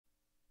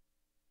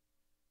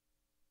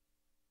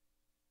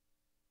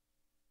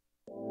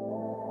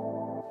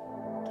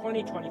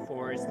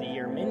2024 is the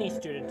year many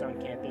students on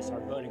campus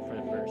are voting for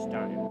the first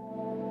time.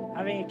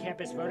 Having a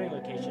campus voting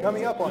location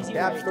coming up on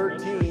CAPS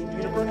 13,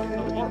 university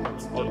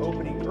departments are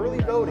opening early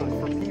voting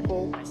for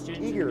people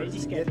eager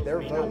to get their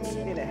votes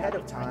in ahead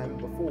of time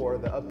before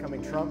the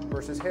upcoming Trump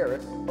versus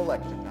Harris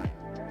election night.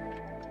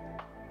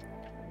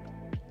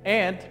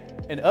 And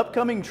an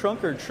upcoming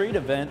trunk or treat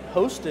event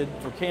hosted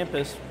for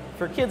campus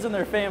for kids and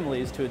their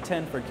families to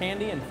attend for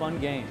candy and fun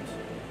games.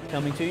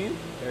 Coming to you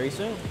very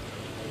soon.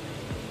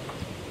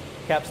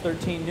 CAPS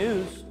 13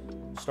 News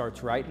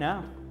starts right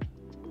now.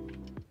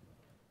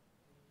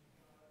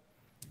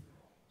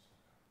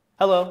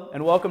 Hello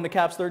and welcome to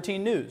CAPS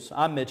 13 News.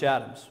 I'm Mitch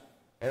Adams.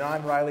 And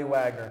I'm Riley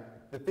Wagner.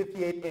 The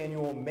 58th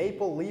annual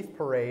Maple Leaf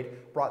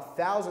Parade brought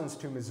thousands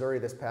to Missouri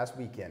this past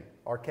weekend.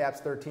 Our CAPS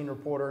 13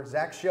 reporter,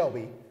 Zach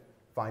Shelby,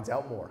 finds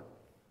out more.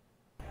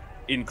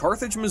 In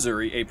Carthage,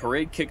 Missouri, a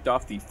parade kicked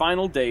off the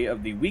final day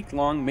of the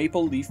week-long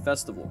Maple Leaf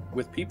Festival,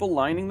 with people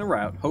lining the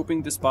route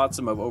hoping to spot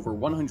some of over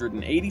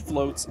 180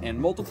 floats and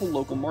multiple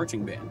local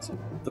marching bands.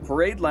 The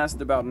parade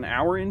lasted about an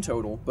hour in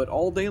total, but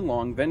all day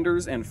long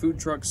vendors and food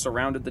trucks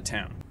surrounded the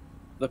town.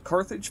 The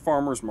Carthage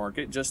Farmers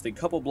Market, just a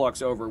couple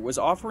blocks over, was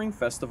offering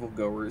festival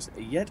goers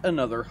yet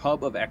another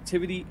hub of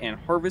activity and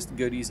harvest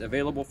goodies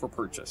available for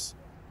purchase.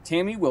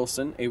 Tammy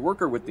Wilson, a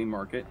worker with the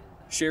market,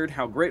 shared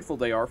how grateful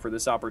they are for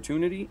this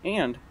opportunity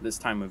and this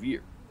time of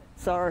year.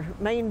 It's our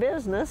main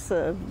business.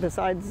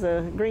 Besides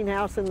the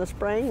greenhouse in the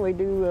spring, we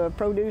do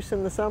produce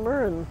in the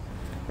summer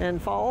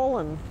and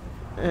fall,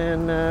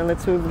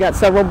 we've got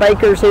several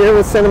bakers here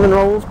with cinnamon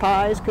rolls,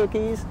 pies,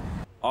 cookies.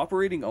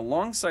 Operating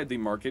alongside the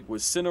market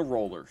was Cinna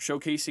Roller,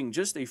 showcasing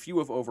just a few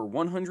of over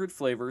 100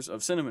 flavors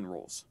of cinnamon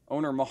rolls.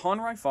 Owner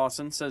Mahanrai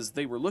Fossen says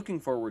they were looking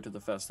forward to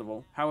the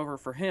festival. However,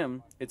 for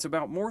him, it's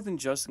about more than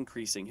just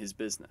increasing his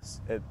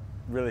business. It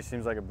really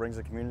seems like it brings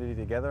the community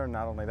together, and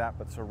not only that,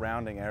 but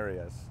surrounding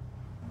areas.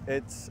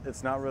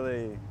 It's not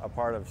really a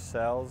part of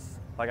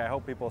sales. Like, I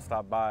hope people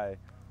stop by,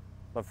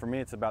 but for me,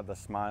 it's about the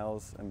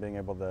smiles and being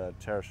able to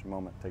cherish a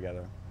moment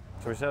together.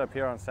 So we set up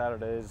here on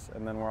Saturdays,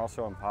 and then we're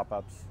also on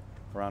pop-ups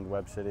around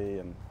Webb City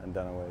and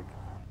Denawig.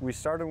 We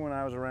started when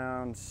I was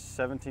around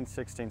 17,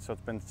 16, so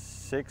it's been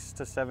 6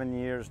 to 7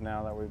 years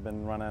now that we've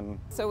been running.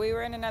 So we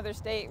were in another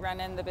state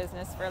running the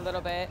business for a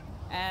little bit,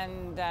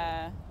 and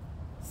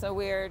so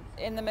we're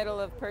in the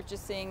middle of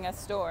purchasing a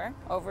store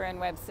over in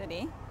Webb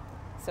City,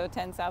 so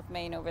 10 South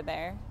Main over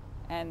there,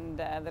 and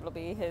that'll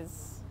be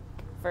his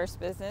first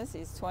business.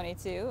 He's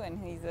 22 and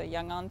he's a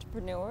young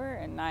entrepreneur,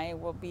 and I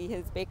will be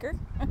his baker.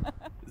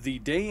 The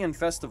day and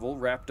festival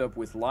wrapped up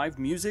with live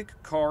music,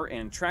 car,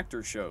 and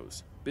tractor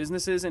shows.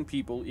 Businesses and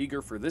people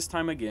eager for this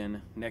time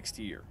again next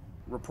year.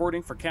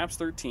 Reporting for CAPS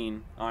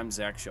 13, I'm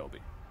Zach Shelby.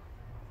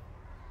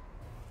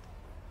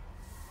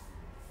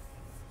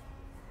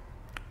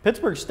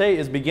 Pittsburg State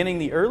is beginning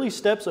the early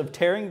steps of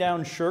tearing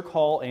down Shirk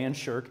Hall and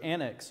Shirk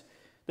Annex.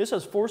 This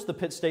has forced the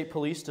Pitt State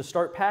Police to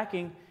start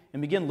packing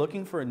and begin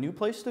looking for a new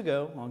place to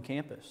go on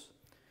campus.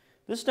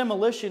 This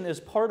demolition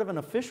is part of an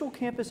official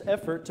campus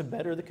effort to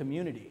better the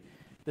community.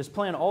 This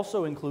plan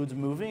also includes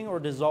moving or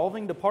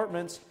dissolving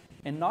departments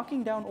and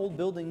knocking down old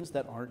buildings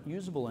that aren't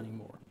usable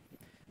anymore.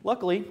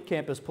 Luckily,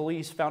 campus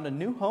police found a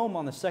new home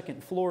on the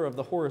second floor of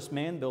the Horace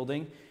Mann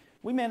building.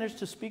 We managed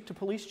to speak to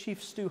Police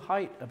Chief Stu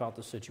Height about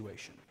the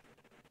situation.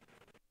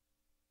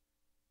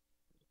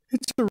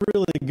 It's a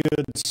really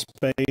good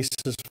space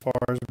as far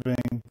as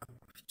being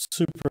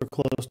super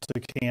close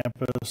to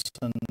campus,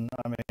 and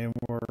I mean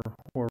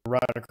we're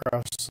right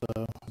across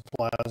the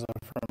plaza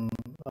from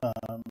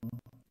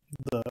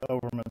the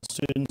Overman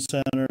Student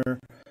Center.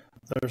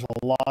 There's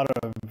a lot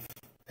of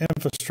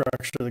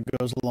infrastructure that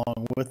goes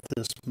along with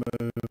this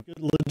move.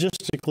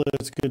 Logistically,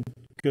 it's a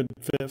good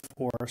fit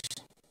for us.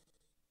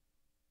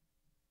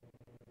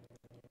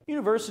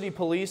 University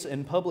Police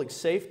and Public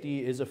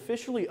Safety is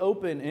officially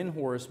open in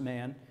Horace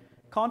Mann.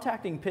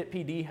 Contacting Pitt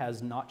PD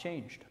has not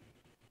changed.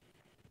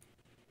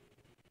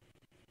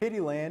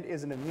 Kittyland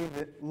is an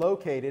amusement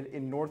located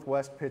in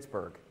northwest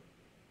Pittsburgh.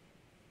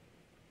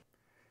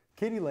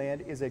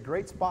 Kittyland is a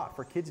great spot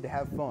for kids to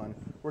have fun.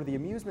 Where the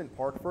amusement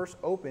park first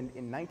opened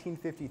in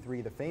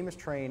 1953, the famous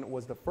train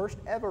was the first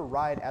ever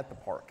ride at the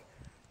park.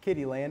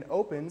 Kittyland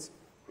opens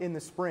in the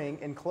spring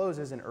and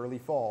closes in early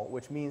fall,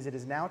 which means it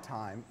is now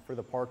time for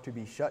the park to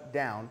be shut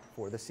down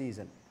for the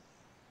season.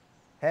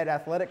 Head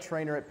athletic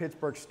trainer at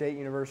Pittsburg State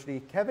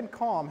University, Kevin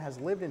Kalm, has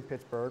lived in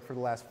Pittsburgh for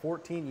the last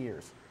 14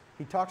 years.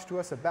 He talks to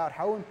us about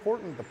how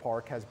important the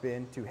park has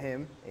been to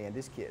him and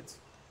his kids.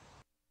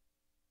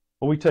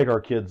 Well, we take our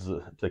kids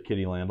to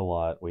Kittyland a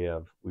lot. We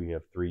have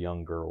 3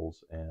 young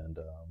girls, and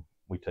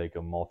we take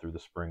them all through the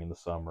spring and the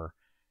summer,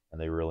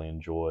 and they really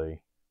enjoy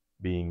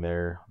being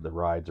there. The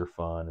rides are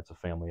fun. It's a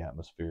family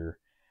atmosphere,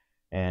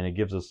 and it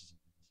gives us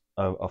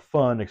a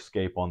fun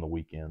escape on the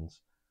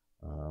weekends.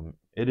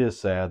 It is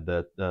sad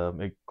that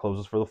it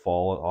closes for the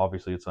fall.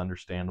 Obviously, it's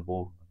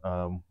understandable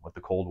with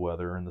the cold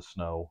weather and the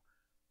snow,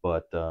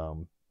 but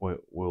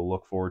we'll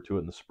look forward to it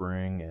in the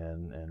spring,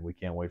 and we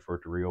can't wait for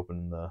it to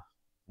reopen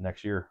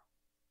next year.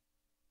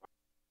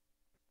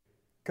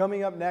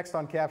 Coming up next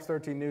on Caps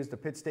 13 News, the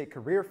Pitt State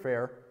Career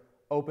Fair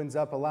opens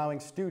up,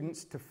 allowing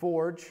students to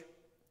forge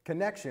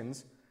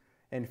connections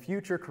and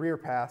future career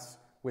paths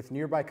with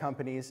nearby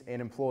companies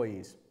and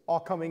employees. All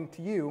coming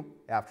to you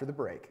after the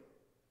break.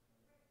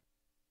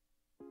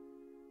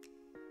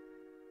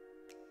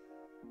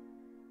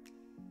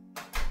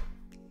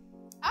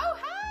 Oh,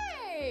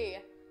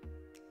 hey!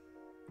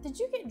 Did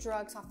you get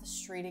drugs off the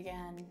street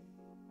again?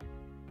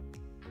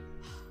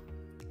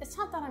 It's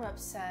not that I'm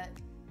upset,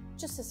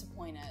 just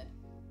disappointed.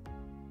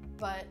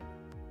 But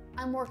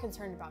I'm more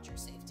concerned about your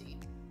safety.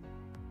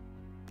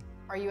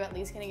 Are you at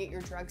least gonna get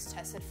your drugs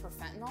tested for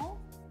fentanyl?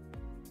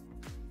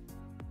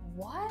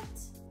 What?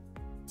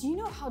 Do you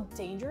know how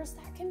dangerous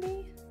that can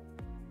be?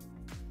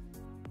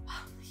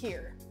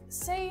 Here,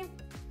 say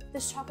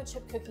this chocolate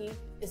chip cookie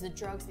is the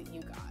drugs that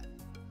you got.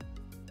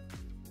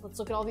 Let's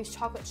look at all these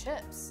chocolate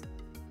chips.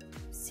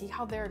 See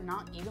how they're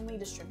not evenly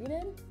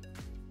distributed?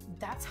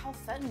 That's how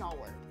fentanyl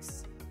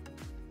works.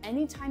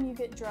 Anytime you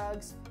get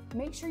drugs,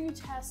 make sure you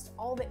test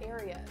all the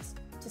areas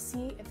to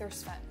see if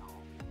there's fentanyl.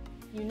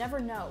 You never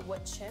know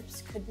what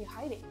chips could be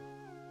hiding.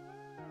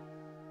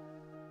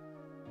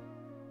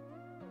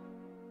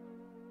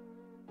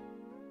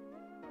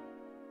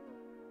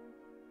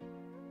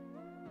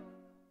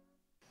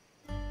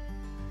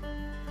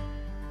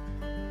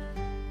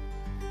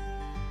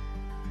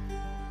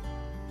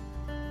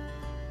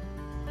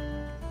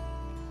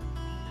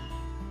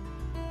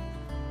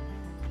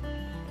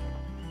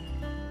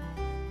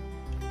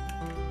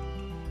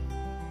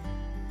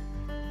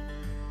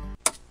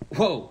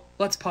 Whoa,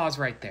 let's pause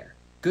right there.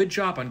 Good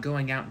job on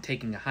going out and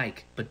taking a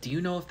hike, but do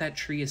you know if that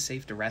tree is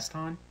safe to rest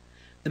on?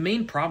 The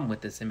main problem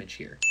with this image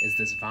here is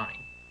this vine.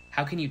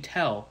 How can you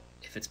tell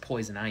if it's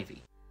poison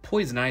ivy?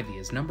 Poison ivy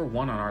is number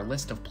 1 on our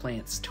list of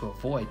plants to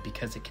avoid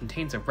because it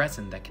contains a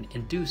resin that can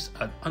induce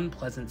an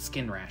unpleasant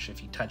skin rash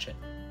if you touch it.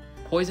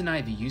 Poison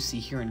ivy you see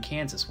here in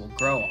Kansas will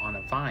grow on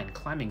a vine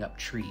climbing up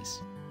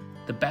trees.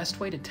 The best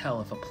way to tell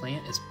if a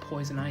plant is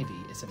poison ivy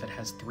is if it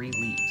has 3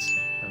 leaves.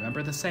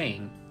 Remember the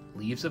saying,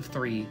 leaves of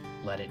 3,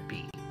 let it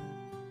be.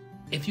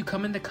 If you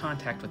come into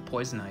contact with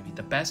poison ivy,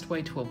 the best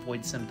way to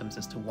avoid symptoms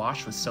is to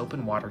wash with soap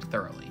and water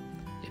thoroughly.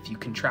 If you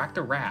contract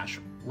a rash,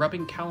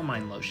 rubbing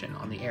calamine lotion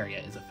on the area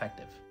is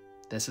effective.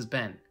 This has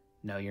been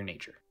Know Your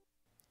Nature.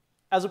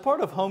 As a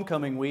part of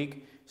homecoming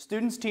week,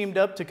 students teamed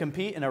up to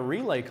compete in a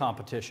relay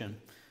competition.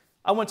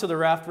 I went to the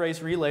raft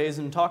race relays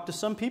and talked to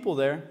some people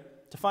there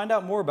to find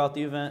out more about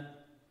the event.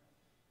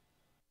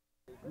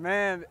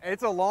 Man,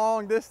 it's a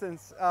long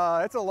distance.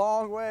 It's a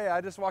long way. I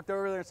just walked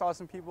over there and saw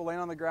some people laying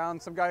on the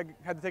ground. Some guy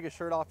had to take his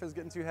shirt off. It was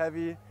getting too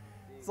heavy.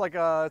 It's like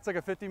a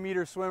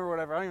 50-meter swim or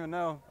whatever. I don't even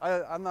know.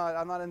 I'm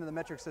not into the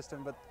metric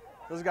system, but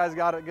those guys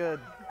got it good.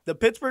 The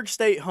Pittsburg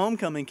State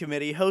Homecoming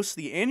Committee hosts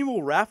the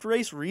annual raft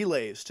race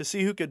relays to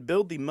see who could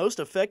build the most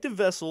effective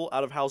vessel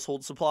out of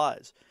household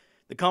supplies.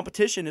 The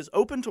competition is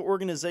open to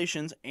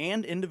organizations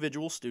and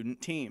individual student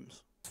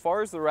teams. As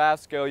far as the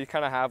rafts go, you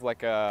kind of have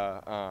like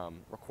a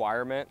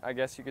requirement, I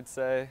guess you could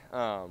say,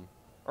 or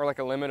like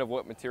a limit of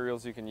what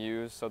materials you can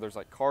use. So there's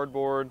like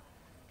cardboard,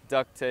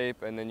 duct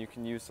tape, and then you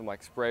can use some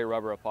like spray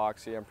rubber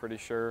epoxy, I'm pretty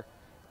sure.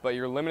 But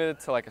you're limited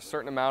to like a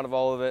certain amount of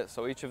all of it,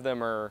 so each of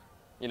them are,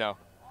 you know,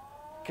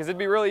 because it'd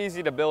be really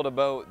easy to build a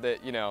boat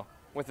that, you know,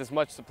 with as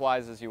much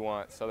supplies as you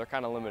want, so they're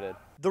kind of limited.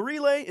 The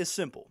relay is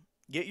simple.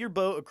 Get your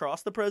boat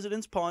across the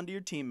President's Pond to your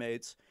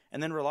teammates,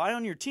 and then rely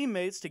on your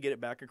teammates to get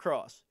it back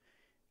across.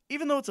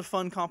 Even though it's a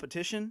fun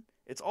competition,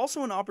 it's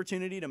also an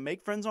opportunity to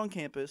make friends on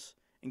campus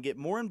and get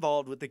more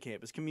involved with the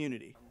campus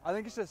community. I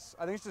think it's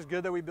just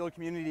good that we build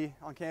community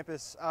on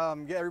campus,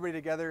 get everybody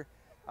together.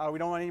 We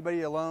don't want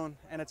anybody alone,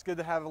 and it's good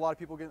to have a lot of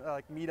people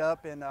meet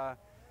up and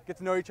get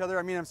to know each other.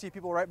 I mean, I see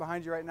people right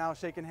behind you right now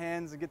shaking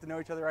hands and get to know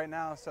each other right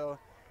now. So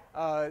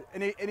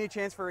any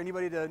chance for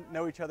anybody to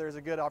know each other is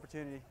a good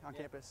opportunity on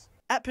campus.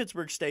 At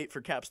Pittsburg State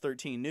for Caps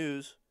 13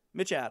 News,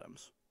 Mitch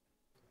Adams.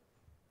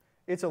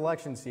 It's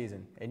election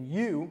season, and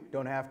you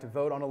don't have to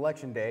vote on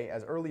Election Day,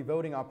 as early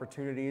voting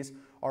opportunities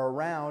are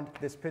around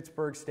this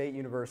Pittsburg State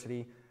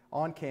University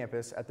on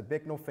campus at the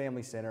Bicknell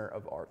Family Center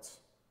of Arts.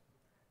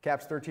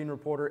 Caps 13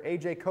 reporter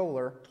AJ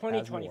Kohler has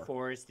 2024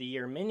 more. is the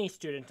year many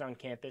students on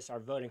campus are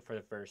voting for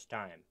the first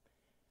time.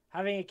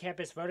 Having a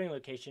campus voting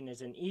location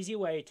is an easy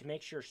way to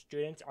make sure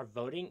students are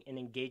voting and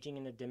engaging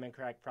in the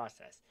democratic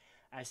process,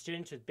 as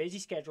students with busy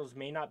schedules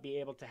may not be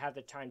able to have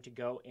the time to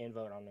go and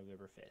vote on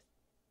November 5th.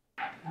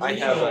 I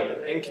have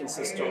an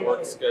inconsistent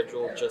work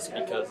schedule just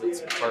because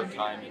it's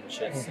part-time and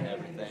shifts and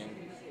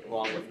everything,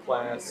 along with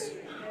class.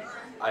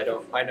 I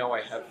know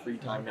I have free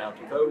time now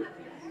to vote.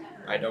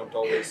 I don't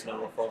always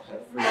know if I'll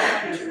have free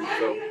time to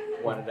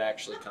vote when it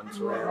actually comes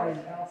around.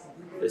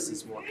 This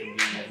is more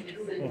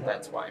convenient.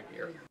 That's why I'm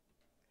here.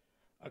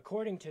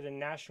 According to the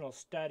National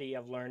Study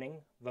of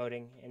Learning,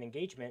 Voting, and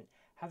Engagement,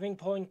 having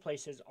polling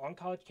places on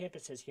college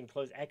campuses can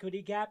close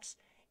equity gaps,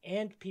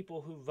 and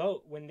people who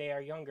vote when they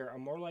are younger are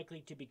more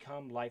likely to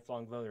become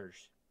lifelong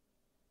voters.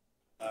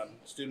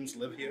 Students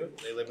live here,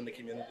 they live in the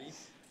community,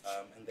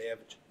 and they have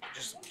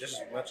just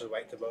as much a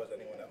right to vote as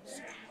anyone else.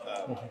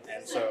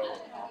 And so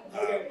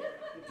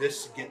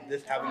this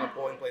having a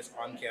polling place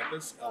on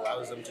campus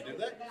allows them to do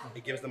that.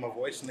 It gives them a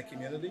voice in the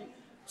community.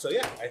 So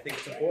yeah, I think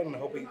it's important. I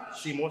hope we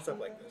see more stuff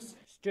like this.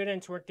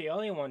 Students weren't the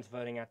only ones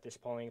voting at this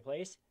polling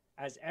place,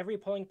 as every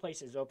polling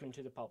place is open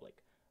to the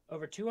public.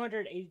 Over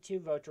 282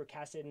 votes were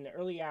casted in the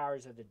early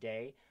hours of the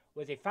day,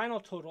 with a final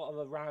total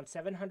of around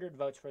 700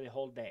 votes for the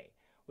whole day,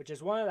 which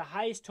is one of the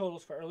highest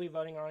totals for early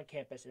voting on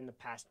campus in the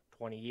past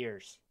 20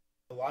 years.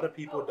 A lot of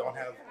people don't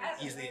have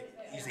easy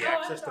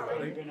access to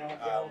voting.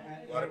 A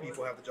lot of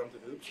people have to jump through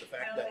hoops. The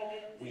fact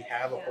that we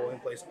have a polling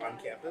place on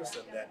campus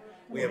and that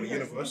we have a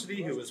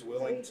university who is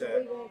willing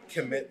to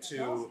commit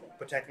to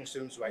protecting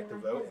students' right to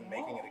vote and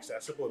making it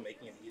accessible and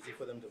making it easy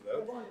for them to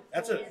vote,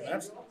 that's a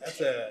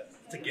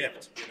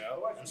gift, you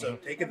know. And so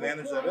take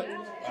advantage of it.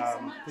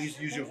 Please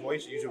use your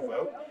voice, use your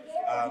vote,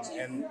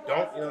 and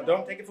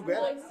don't take it for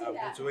granted.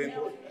 It's really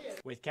important.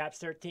 With Caps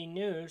 13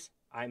 News,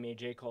 I'm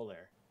AJ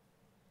Kohler.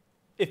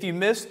 If you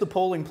missed the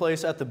polling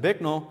place at the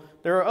Bicknell,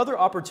 there are other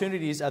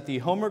opportunities at the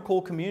Homer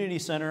Cole Community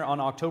Center on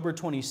October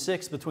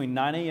 26th between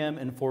 9 a.m.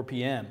 and 4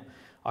 p.m.,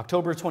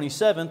 October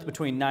 27th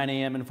between 9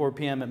 a.m. and 4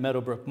 p.m. at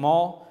Meadowbrook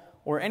Mall,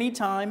 or any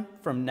time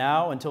from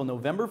now until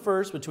November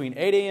 1st between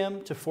 8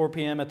 a.m. to 4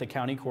 p.m. at the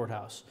County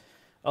Courthouse.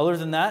 Other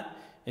than that,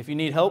 if you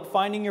need help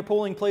finding your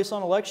polling place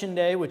on Election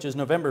Day, which is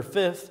November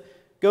 5th,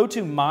 go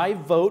to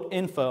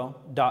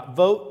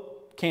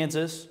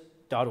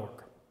myvoteinfo.votekansas.org.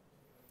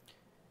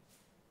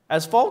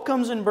 As fall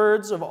comes in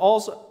birds of all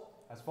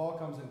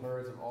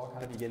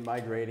kinds begin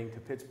migrating to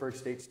Pittsburg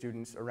State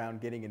students around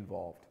getting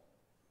involved.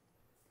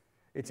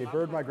 It's a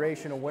Bird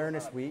Migration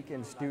Awareness Week,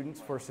 and Students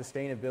for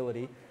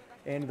Sustainability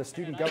and the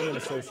Student Government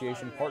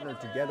Association partnered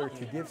together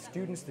to give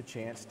students the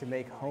chance to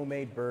make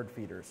homemade bird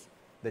feeders.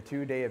 The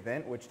two-day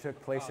event, which took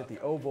place at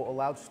the Oval,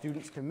 allowed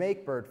students to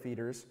make bird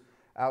feeders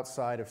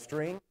outside of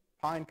string,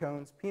 pine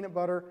cones, peanut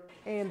butter,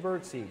 and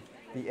birdseed.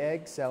 The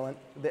excellent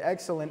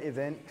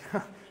event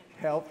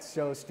helped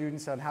show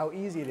students on how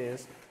easy it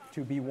is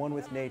to be one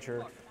with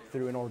nature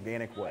through an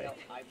organic way.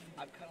 My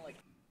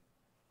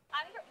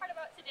favorite part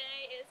about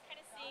today is kind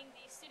of seeing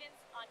the students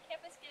on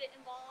campus get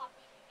involved,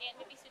 and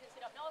maybe students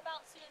who don't know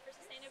about Students for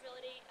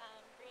Sustainability,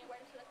 bringing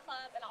awareness to the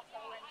club and also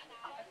awareness to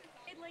the topic.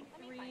 Like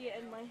 3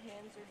 and my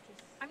hands are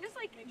just... I'm just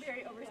like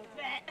very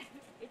overspent.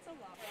 It's a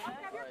lot. I'll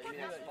grab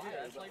your cup.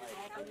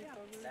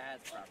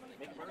 That's properly.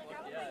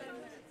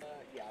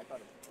 Yeah, I thought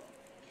it was.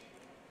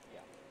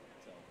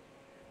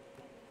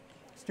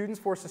 Students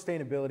for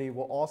Sustainability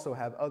will also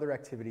have other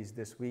activities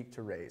this week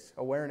to raise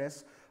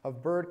awareness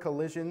of bird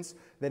collisions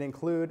that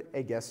include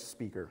a guest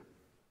speaker.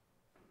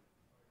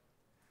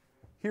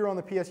 Here on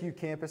the PSU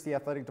campus, the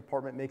athletic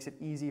department makes it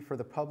easy for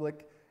the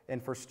public and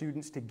for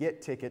students to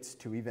get tickets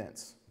to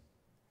events.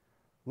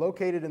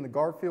 Located in the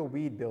Garfield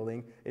Weed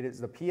Building, it is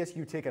the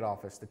PSU Ticket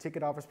Office. The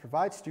Ticket Office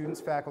provides students,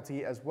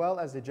 faculty, as well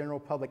as the general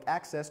public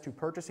access to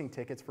purchasing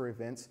tickets for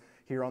events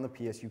here on the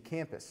PSU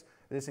campus.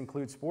 This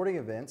includes sporting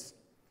events.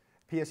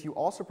 PSU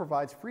also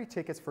provides free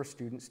tickets for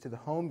students to the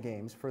home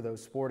games for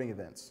those sporting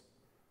events.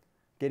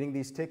 Getting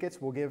these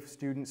tickets will give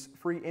students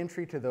free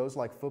entry to those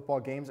like football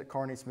games at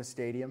Carney Smith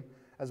Stadium,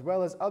 as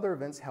well as other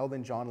events held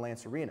in John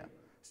Lance Arena.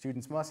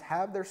 Students must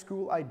have their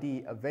school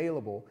ID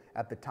available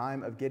at the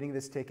time of getting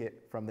this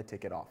ticket from the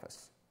ticket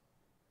office.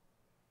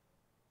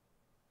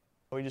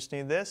 We just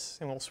need this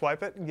and we'll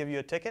swipe it and give you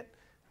a ticket.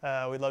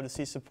 We'd love to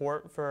see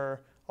support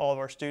for all of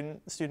our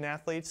student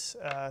athletes,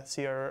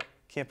 see our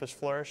campus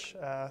flourish,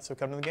 so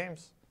come to the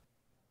games.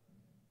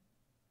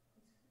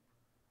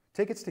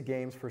 Tickets to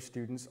games for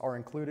students are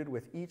included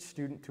with each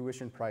student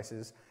tuition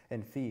prices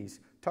and fees.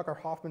 Tucker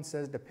Hoffman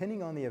says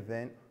depending on the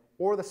event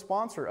or the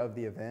sponsor of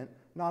the event,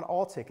 not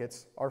all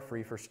tickets are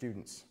free for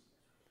students.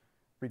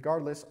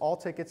 Regardless, all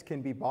tickets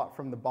can be bought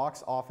from the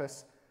box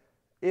office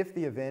if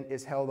the event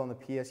is held on the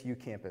PSU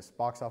campus.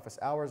 Box office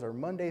hours are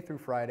Monday through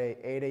Friday,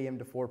 8 a.m.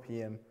 to 4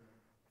 p.m.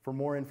 For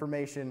more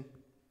information,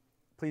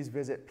 please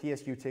visit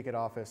PSU Ticket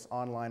Office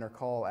online or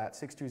call at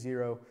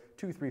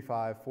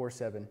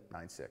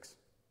 620-235-4796.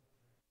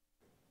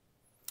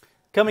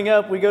 Coming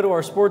up, we go to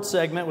our sports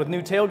segment with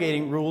new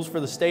tailgating rules for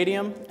the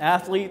stadium,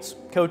 athletes,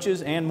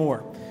 coaches, and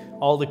more.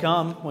 All to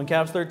come when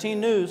Caps 13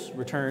 News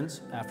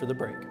returns after the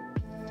break.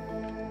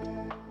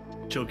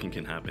 Choking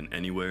can happen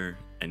anywhere,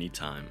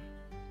 anytime.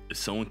 If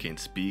someone can't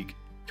speak,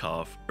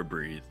 cough, or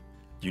breathe,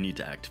 you need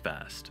to act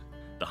fast.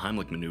 The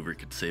Heimlich maneuver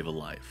could save a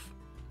life.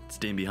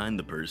 Stand behind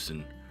the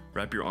person,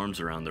 wrap your arms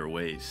around their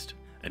waist,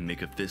 and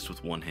make a fist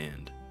with one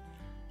hand.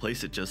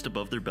 Place it just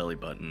above their belly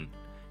button,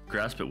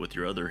 grasp it with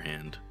your other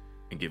hand,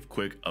 and give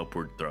quick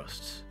upward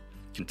thrusts.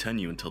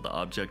 Continue until the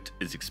object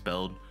is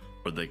expelled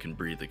or they can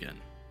breathe again.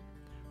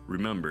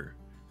 Remember,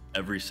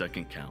 every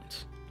second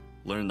counts.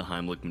 Learn the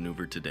Heimlich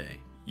maneuver today.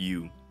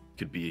 You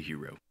could be a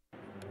hero.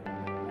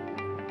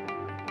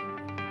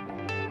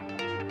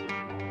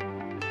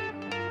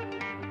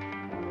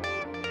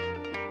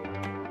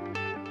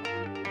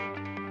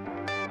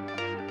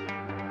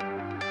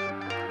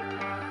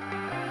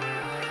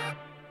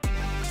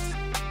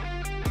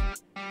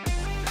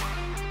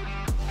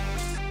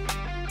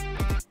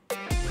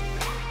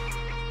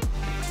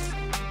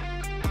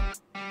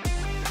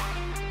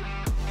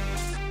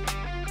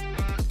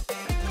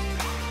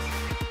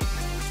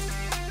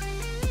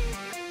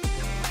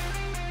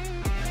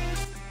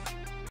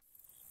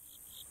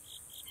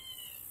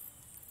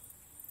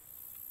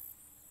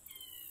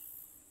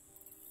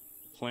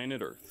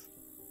 planet Earth.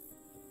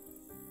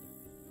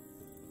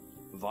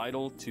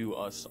 Vital to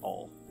us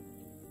all.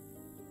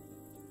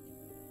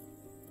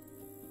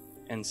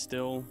 And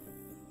still,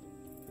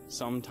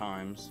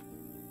 sometimes,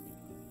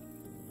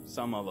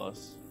 some of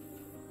us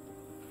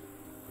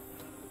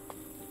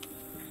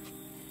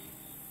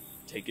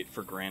take it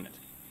for granted.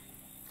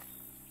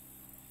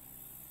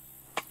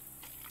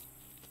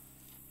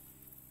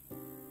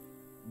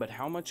 But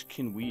how much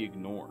can we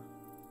ignore?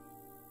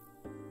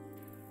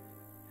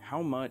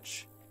 How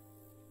much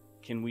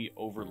can we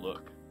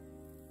overlook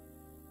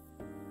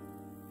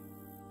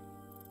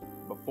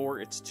before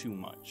it's too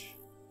much,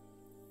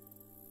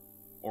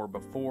 or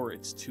before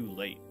it's too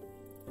late?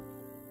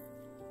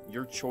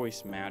 Your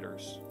choice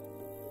matters.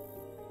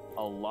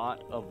 A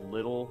lot of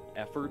little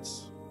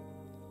efforts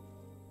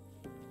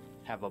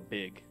have a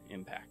big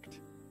impact.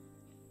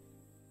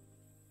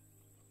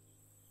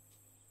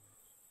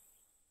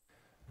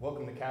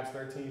 Welcome to Caps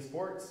 13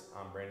 Sports.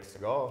 I'm Brandon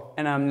Segal.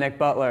 And I'm Nick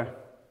Butler.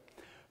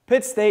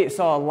 Pitt State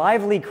saw a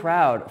lively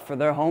crowd for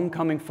their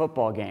homecoming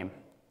football game.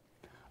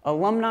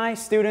 Alumni,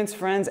 students,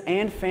 friends,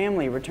 and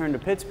family returned to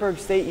Pittsburg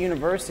State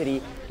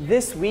University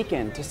this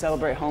weekend to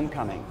celebrate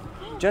homecoming.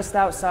 Just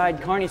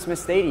outside Carney Smith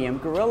Stadium,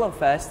 Gorilla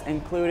Fest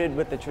included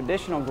with the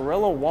traditional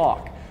Gorilla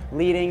Walk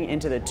leading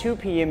into the 2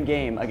 p.m.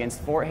 game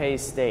against Fort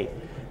Hays State.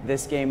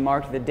 This game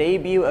marked the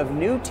debut of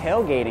new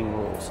tailgating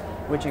rules,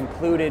 which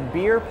included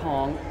beer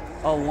pong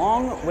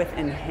along with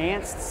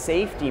enhanced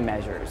safety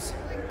measures.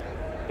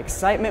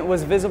 Excitement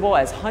was visible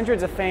as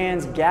hundreds of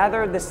fans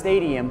gathered the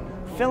stadium,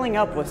 filling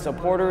up with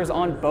supporters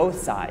on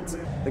both sides.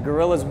 The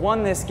Gorillas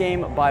won this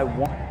game by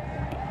 1.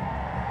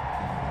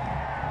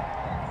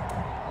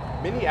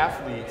 Many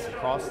athletes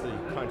across the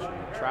country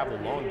travel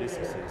long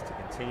distances to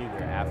continue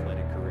their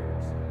athletic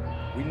careers.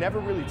 We never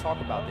really talk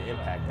about the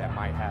impact that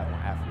might have on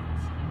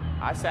athletes.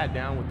 I sat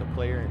down with the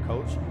player and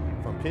coach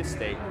from Pitt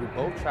State who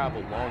both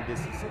traveled long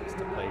distances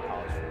to play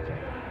college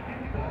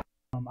football.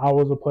 I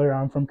was a player.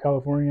 I'm from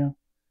California.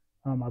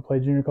 I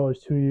played junior college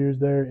 2 years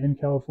there in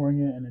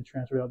California and then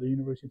transferred out to the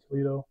University of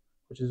Toledo,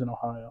 which is in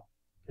Ohio.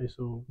 Okay,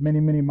 so many,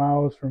 many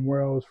miles from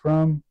where I was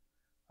from.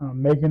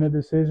 Making a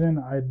decision,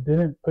 I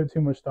didn't put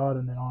too much thought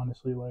in it,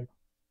 honestly. Like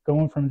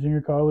going from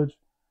junior college,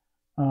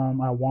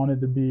 I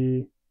wanted to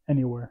be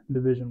anywhere,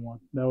 Division I.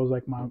 That was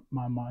like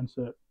my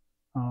mindset.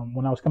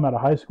 When I was coming out of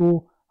high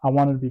school, I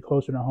wanted to be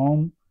closer to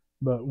home.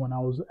 But when I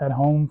was at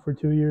home for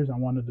 2 years, I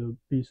wanted to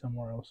be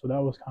somewhere else. So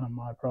that was kind of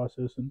my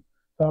process and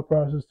thought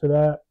process to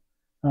that.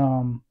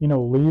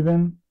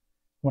 Leaving,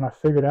 when I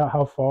figured out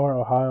how far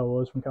Ohio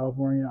was from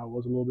California, I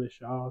was a little bit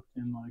shocked.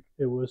 And like,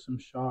 it was some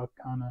shock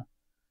kind of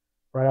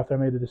right after I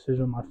made the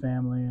decision with my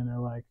family. And they're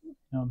like,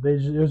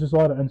 it was just a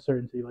lot of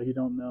uncertainty. Like, you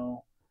don't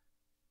know,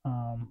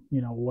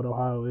 what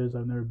Ohio is.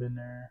 I've never been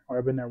there, or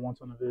I've been there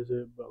once on a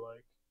visit, but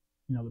like,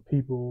 the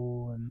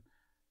people and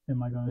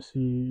am I going to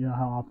see,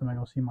 how often am I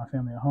going to see my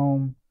family at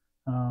home?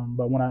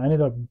 But when I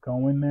ended up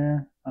going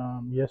there,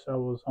 yes, I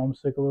was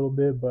homesick a little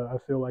bit, but I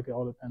feel like it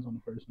all depends on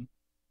the person.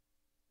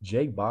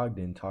 Jake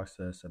Bogdan talks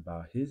to us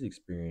about his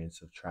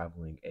experience of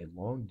traveling a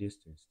long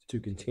distance to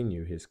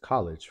continue his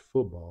college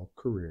football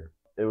career.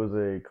 It was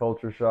a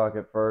culture shock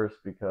at first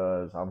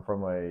because I'm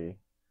from a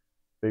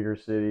bigger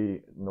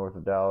city north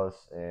of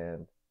Dallas,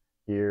 and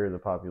here the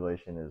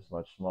population is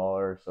much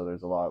smaller, so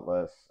there's a lot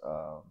less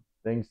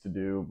things to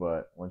do.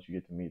 But once you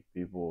get to meet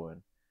people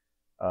and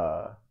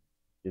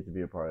get to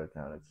be a part of the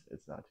town,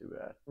 it's not too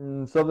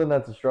bad. Something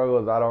that's a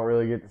struggle is I don't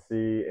really get to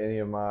see any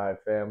of my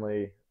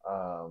family.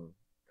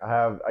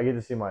 I get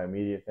to see my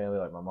immediate family,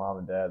 like my mom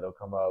and dad. They'll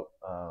come up,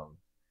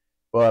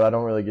 but I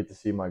don't really get to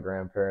see my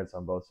grandparents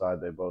on both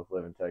sides. They both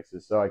live in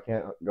Texas, so I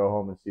can't go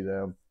home and see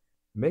them.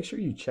 Make sure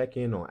you check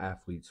in on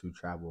athletes who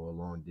travel a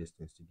long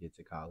distance to get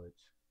to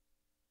college.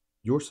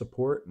 Your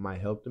support might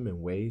help them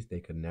in ways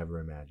they could never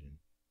imagine.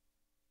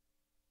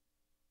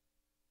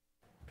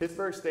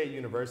 Pittsburg State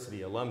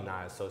University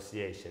Alumni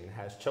Association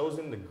has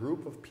chosen the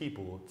group of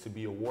people to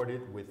be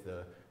awarded with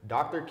the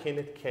Dr.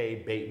 Kenneth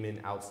K. Bateman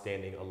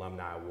Outstanding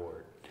Alumni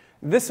Award.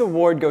 This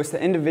award goes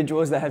to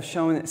individuals that have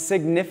shown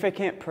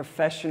significant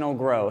professional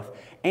growth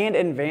and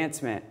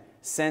advancement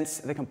since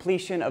the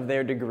completion of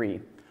their degree.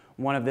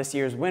 One of this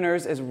year's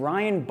winners is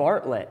Ryan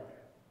Bartlett.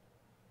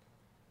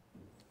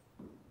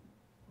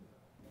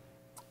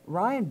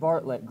 Ryan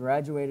Bartlett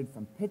graduated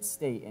from Pitt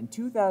State in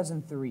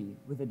 2003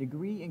 with a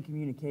degree in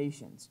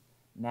communications.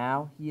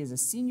 Now he is a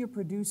senior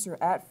producer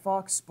at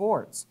Fox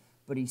Sports,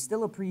 but he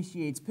still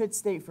appreciates Pitt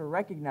State for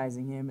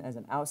recognizing him as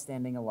an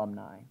outstanding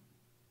alumni.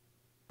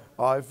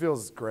 It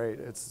feels great.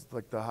 It's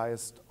like the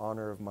highest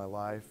honor of my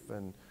life,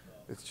 and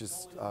it's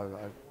just, I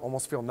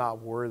almost feel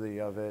not worthy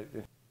of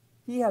it.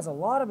 He has a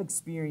lot of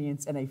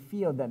experience in a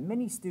field that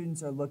many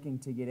students are looking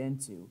to get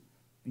into.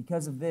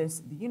 Because of this,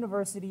 the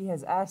university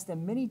has asked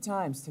him many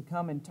times to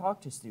come and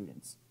talk to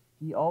students.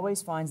 He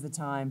always finds the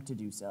time to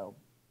do so.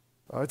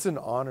 It's an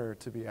honor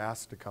to be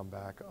asked to come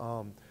back.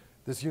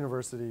 This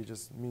university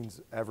just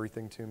means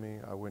everything to me.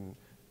 I wouldn't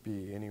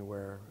be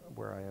anywhere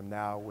where I am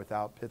now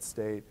without Pitt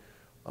State.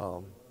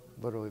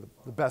 Literally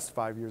the best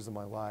 5 years of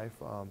my life.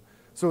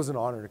 so it was an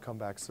honor to come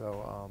back.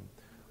 So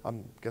I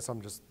guess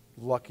I'm just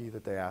lucky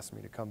that they asked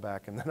me to come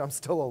back and that I'm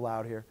still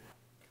allowed here.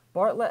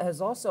 Bartlett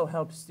has also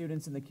helped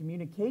students in the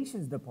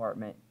communications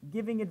department,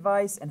 giving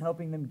advice and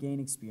helping them gain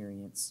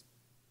experience.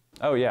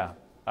 Oh yeah,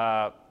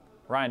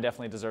 Ryan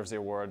definitely deserves the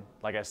award.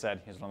 Like I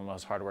said, he's one of the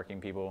most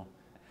hardworking people.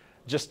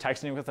 Just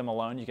texting with him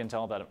alone, you can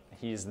tell that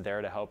he's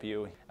there to help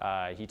you.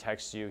 He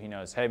texts you, he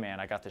knows, hey man,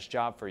 I got this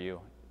job for you.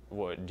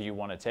 Do you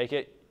want to take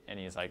it? And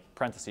he's like,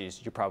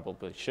 parentheses, you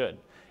probably should.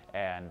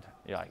 And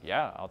you're like,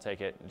 yeah, I'll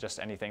take it. Just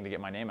anything to get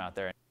my name out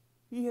there.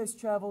 He has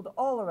traveled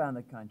all around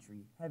the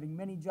country, having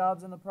many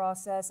jobs in the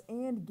process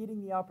and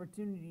getting the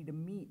opportunity to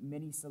meet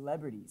many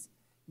celebrities.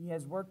 He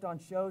has worked on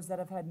shows that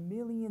have had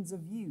millions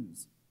of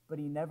views, but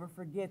he never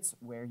forgets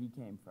where he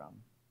came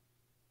from.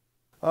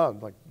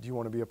 Like, do you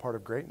want to be a part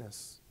of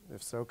greatness?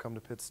 If so, come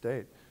to Pitt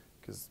State,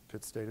 because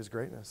Pitt State is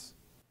greatness.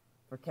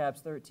 For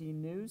Caps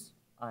 13 News,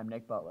 I'm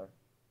Nick Butler.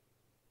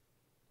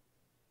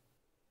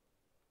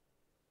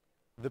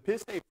 The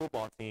Pitt State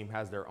football team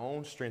has their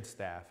own strength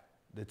staff.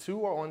 The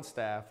two on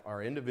staff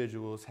are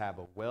individuals have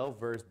a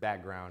well-versed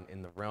background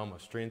in the realm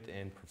of strength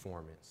and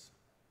performance.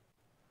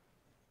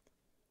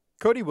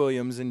 Cody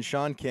Williams and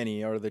Sean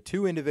Kenny are the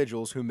two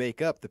individuals who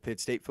make up the Pitt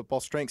State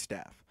football strength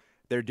staff.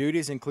 Their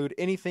duties include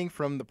anything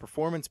from the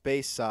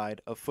performance-based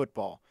side of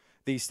football.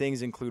 These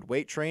things include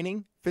weight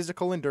training,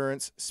 physical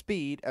endurance,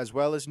 speed, as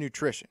well as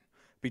nutrition.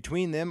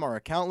 Between them are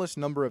a countless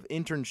number of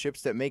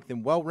internships that make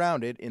them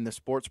well-rounded in the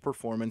sports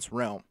performance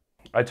realm.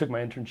 I took my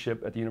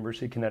internship at the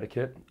University of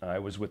Connecticut. I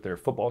was with their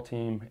football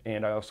team,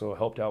 and I also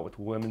helped out with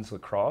women's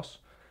lacrosse.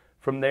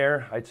 From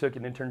there, I took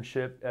an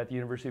internship at the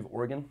University of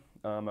Oregon.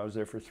 I was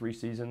there for 3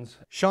 seasons.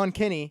 Sean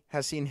Kenny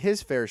has seen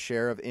his fair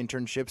share of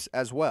internships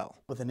as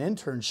well. With an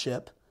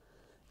internship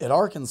at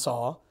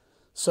Arkansas,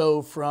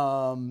 so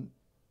from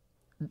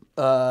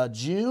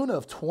June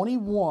of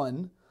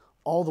 21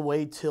 all the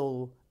way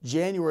till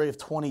January of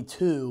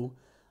 22,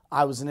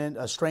 I was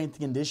a strength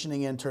and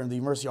conditioning intern at the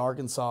University of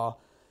Arkansas,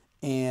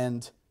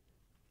 and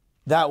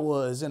that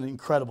was an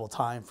incredible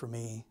time for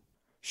me.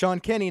 Sean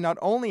Kenny not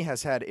only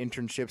has had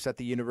internships at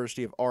the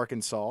University of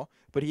Arkansas,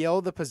 but he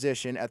held the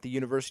position at the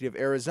University of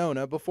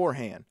Arizona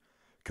beforehand.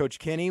 Coach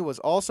Kenny was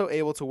also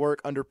able to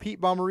work under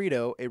Pete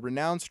Bomarito, a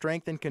renowned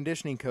strength and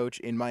conditioning coach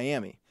in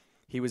Miami.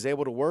 He was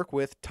able to work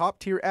with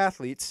top-tier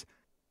athletes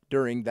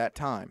during that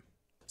time.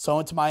 So I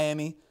went to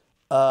Miami.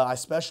 I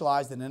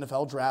specialized in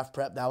NFL draft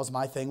prep. That was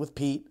my thing with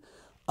Pete.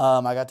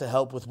 I got to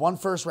help with 1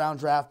 first-round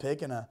draft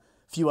pick and a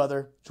few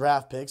other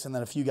draft picks, and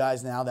then a few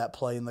guys now that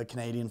play in the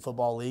Canadian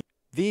Football League.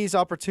 These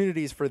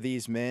opportunities for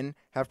these men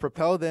have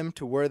propelled them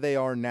to where they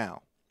are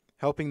now,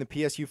 helping the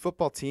PSU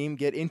football team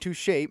get into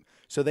shape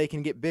so they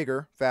can get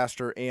bigger,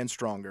 faster, and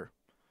stronger.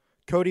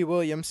 Cody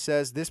Williams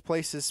says this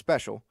place is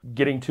special.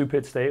 Getting to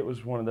Pitt State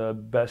was one of the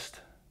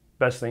best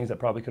things that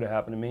probably could have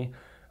happened to me.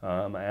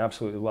 I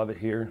absolutely love it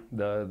here.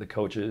 The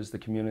coaches, the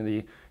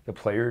community, the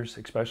players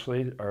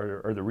especially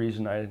are the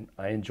reason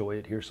I enjoy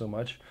it here so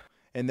much.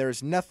 And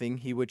there's nothing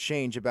he would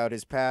change about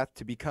his path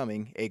to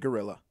becoming a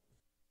gorilla.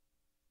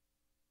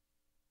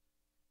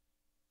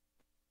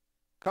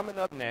 Coming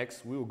up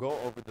next, we will go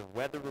over the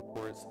weather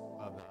reports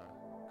of the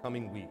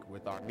coming week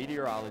with our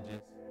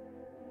meteorologist,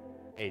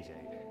 AJ,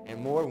 and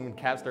more when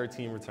Caps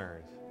 13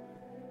 returns.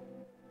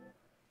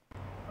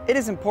 It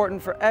is important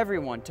for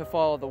everyone to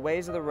follow the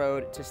ways of the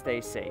road to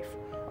stay safe.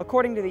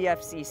 According to the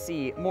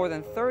FCC, more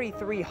than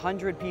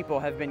 3,300 people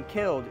have been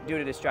killed due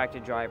to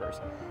distracted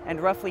drivers, and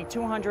roughly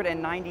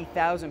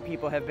 290,000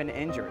 people have been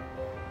injured.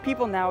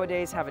 People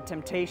nowadays have a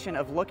temptation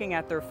of looking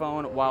at their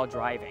phone while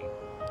driving.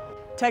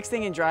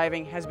 Texting and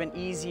driving has been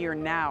easier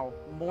now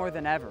more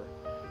than ever.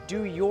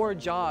 Do your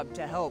job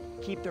to help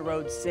keep the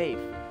roads safe.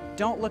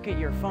 Don't look at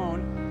your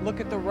phone, look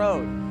at the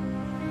road.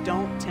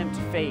 Don't tempt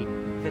fate.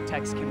 The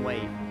text can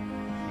wait.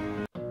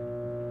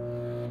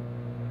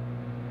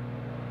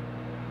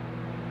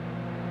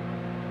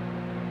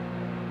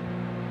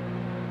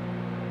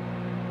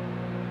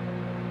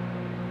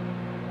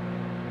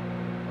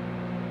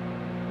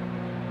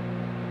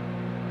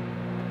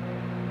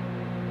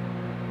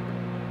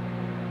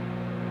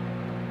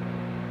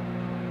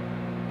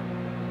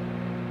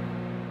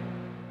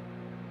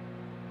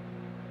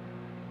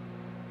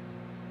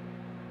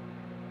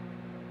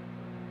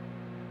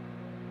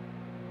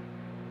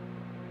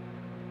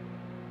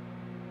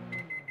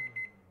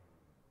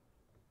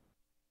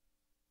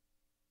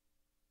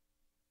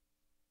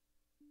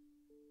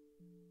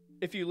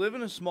 If you live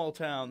in a small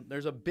town,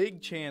 there's a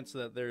big chance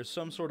that there's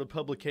some sort of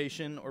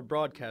publication or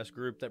broadcast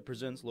group that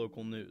presents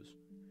local news.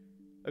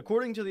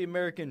 According to the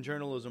American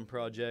Journalism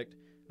Project,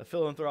 a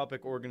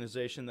philanthropic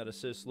organization that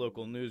assists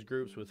local news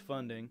groups with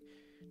funding,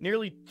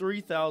 nearly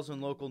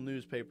 3,000 local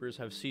newspapers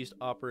have ceased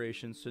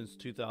operations since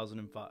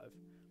 2005.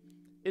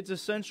 It's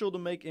essential to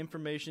make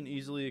information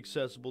easily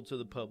accessible to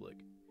the public.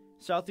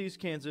 Southeast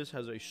Kansas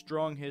has a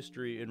strong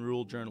history in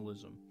rural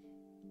journalism.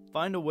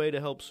 Find a way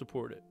to help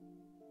support it.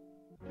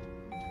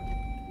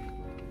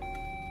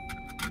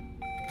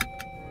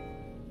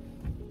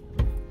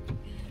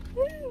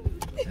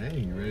 Okay,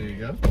 you ready to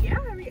go? Yeah,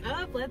 hurry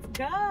up, let's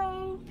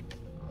go.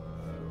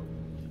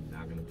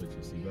 Not gonna put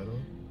your seatbelt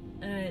on?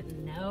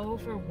 No,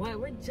 for what?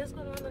 We're just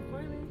going around the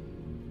corner.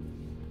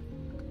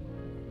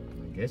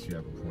 I guess you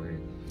have a point.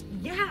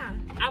 Yeah,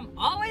 I'm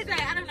always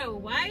right. I don't know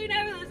why you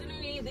never listen to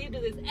me. You do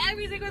this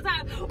every single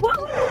time.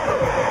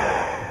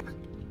 Whoa!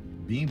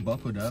 Being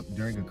buckled up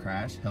during a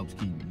crash helps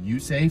keep you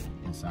safe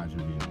inside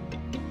your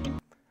vehicle.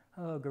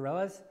 Hello,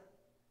 gorillas.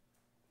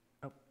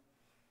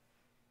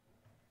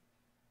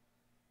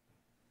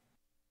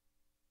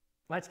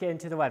 Let's get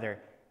into the weather.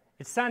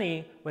 It's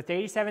sunny with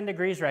 87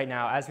 degrees right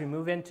now. As we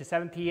move into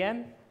 7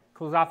 p.m.,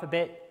 cools off a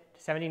bit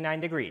to 79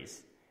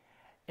 degrees.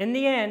 In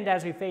the end,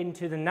 as we fade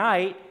into the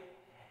night,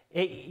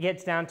 it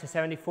gets down to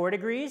 74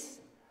 degrees.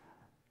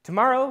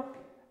 Tomorrow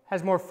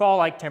has more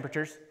fall-like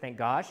temperatures, thank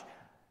gosh.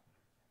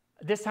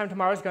 This time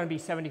tomorrow is going to be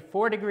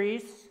 74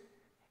 degrees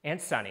and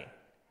sunny.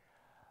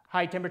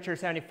 High temperature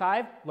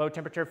 75, low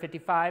temperature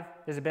 55,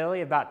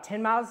 visibility about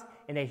 10 miles,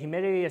 and a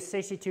humidity of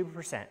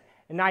 62%.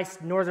 A nice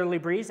northerly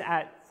breeze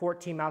at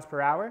 14 miles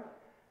per hour.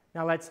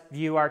 Now let's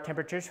view our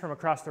temperatures from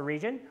across the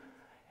region.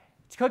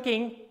 It's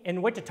cooking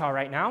in Wichita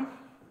right now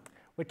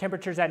with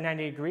temperatures at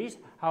 90 degrees.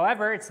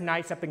 However, it's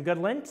nice up in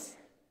Goodlands,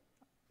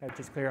 which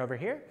is clear over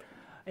here.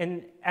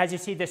 And as you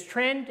see this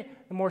trend,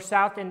 the more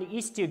south and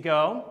east you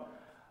go,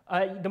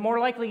 the more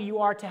likely you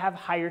are to have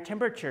higher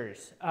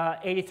temperatures.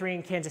 83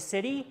 in Kansas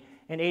City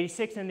and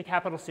 86 in the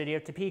capital city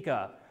of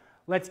Topeka.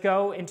 Let's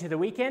go into the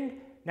weekend.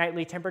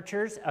 Nightly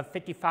temperatures of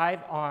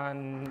 55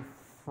 on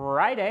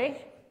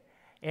Friday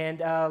and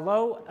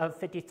low of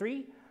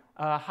 53,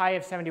 high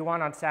of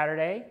 71 on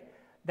Saturday.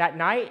 That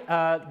night,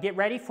 get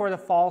ready for the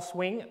fall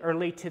swing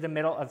early to the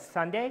middle of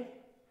Sunday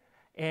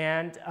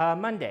and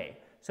Monday.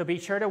 So be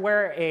sure to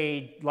wear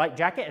a light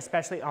jacket,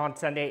 especially on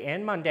Sunday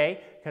and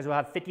Monday, because we'll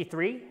have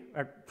 53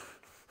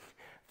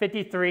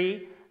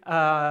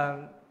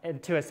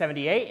 into a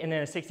 78 and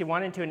then a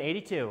 61 into an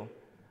 82.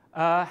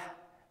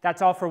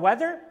 That's all for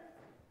weather.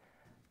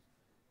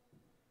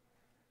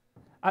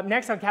 Up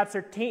next on Cap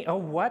 13, oh,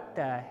 what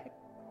the heck?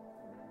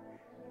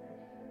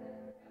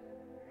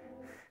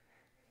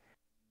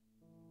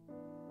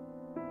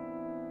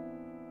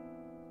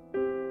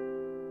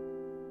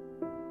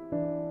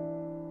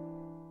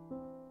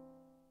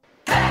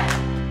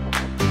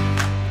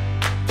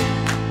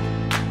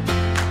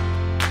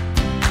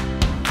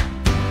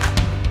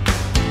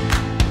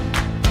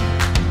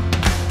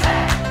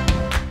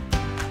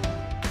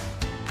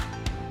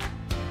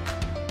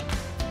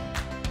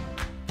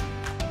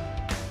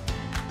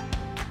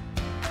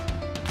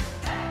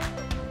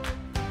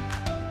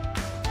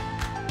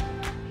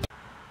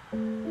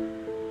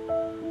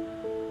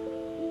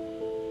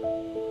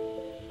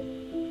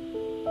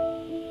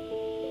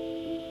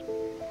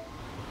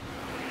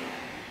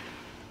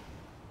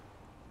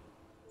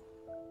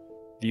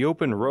 The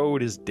open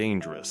road is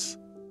dangerous.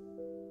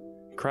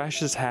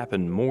 Crashes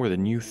happen more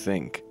than you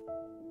think.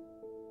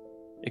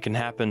 It can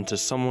happen to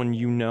someone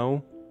you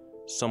know,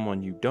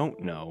 someone you don't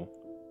know,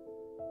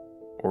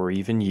 or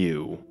even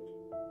you.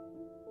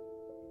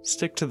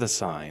 Stick to the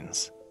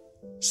signs.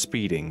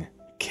 Speeding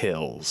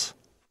kills.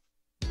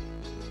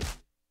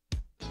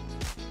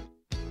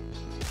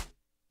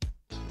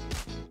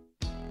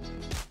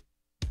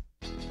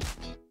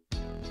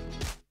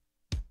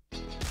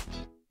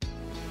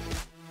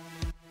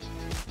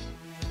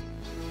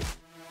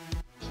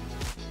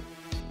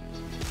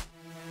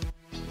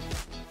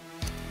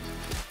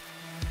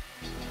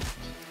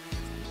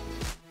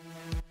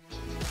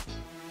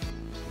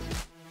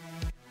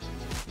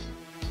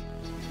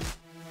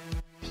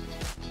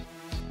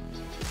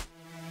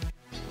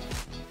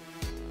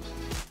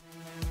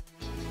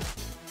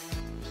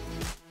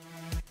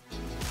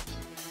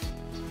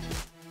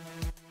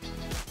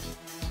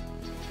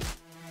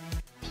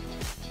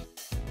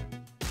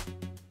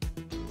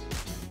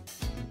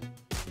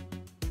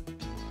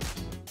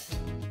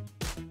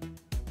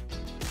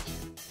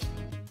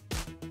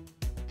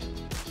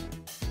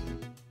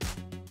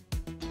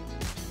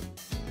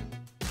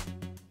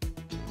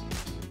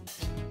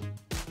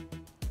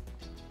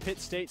 Pitt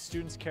State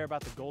students care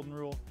about the Golden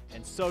Rule,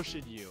 and so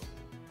should you.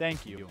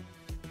 Thank you.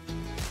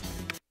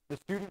 The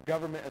Student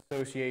Government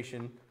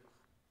Association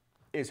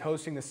is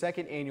hosting the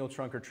second annual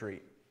Trunk or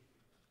Treat.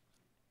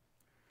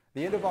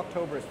 The end of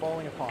October is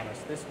falling upon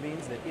us. This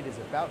means that it is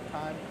about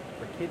time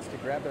for kids to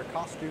grab their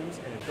costumes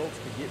and adults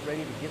to get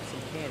ready to give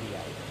some candy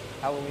out.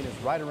 Halloween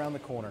is right around the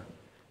corner,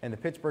 and the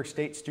Pittsburg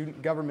State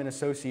Student Government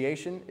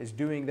Association is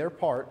doing their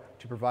part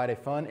to provide a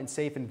fun and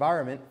safe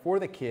environment for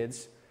the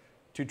kids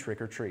to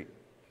trick or treat.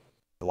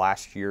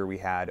 Last year we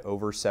had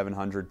over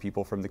 700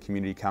 people from the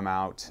community come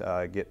out,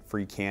 get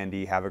free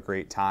candy, have a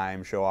great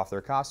time, show off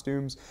their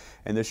costumes,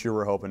 and this year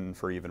we're hoping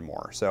for even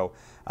more. So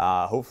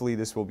hopefully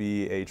this will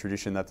be a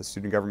tradition that the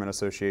Student Government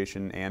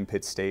Association and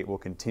Pitt State will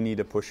continue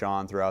to push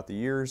on throughout the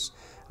years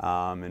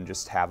and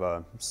just have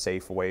a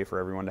safe way for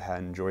everyone to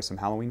enjoy some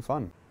Halloween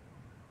fun.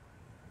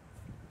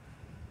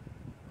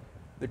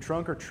 The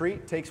Trunk or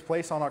Treat takes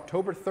place on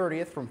October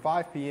 30th from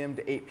 5 p.m.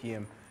 to 8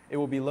 p.m. It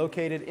will be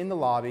located in the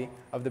lobby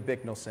of the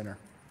Bicknell Center.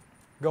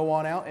 Go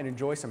on out and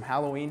enjoy some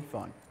Halloween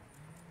fun.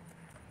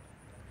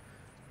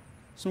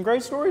 Some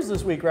great stories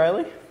this week,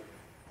 Riley.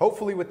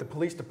 Hopefully with the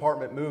police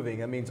department moving,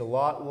 that means a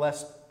lot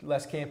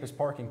less campus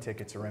parking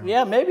tickets around.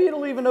 Yeah, maybe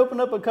it'll even open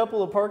up a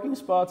couple of parking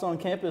spots on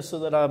campus so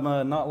that I'm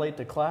not late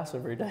to class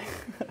every day.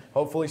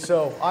 Hopefully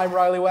so. I'm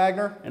Riley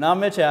Wagner. And I'm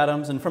Mitch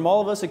Adams. And from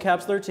all of us at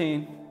Caps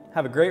 13,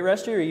 have a great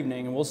rest of your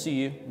evening, and we'll see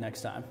you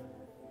next time.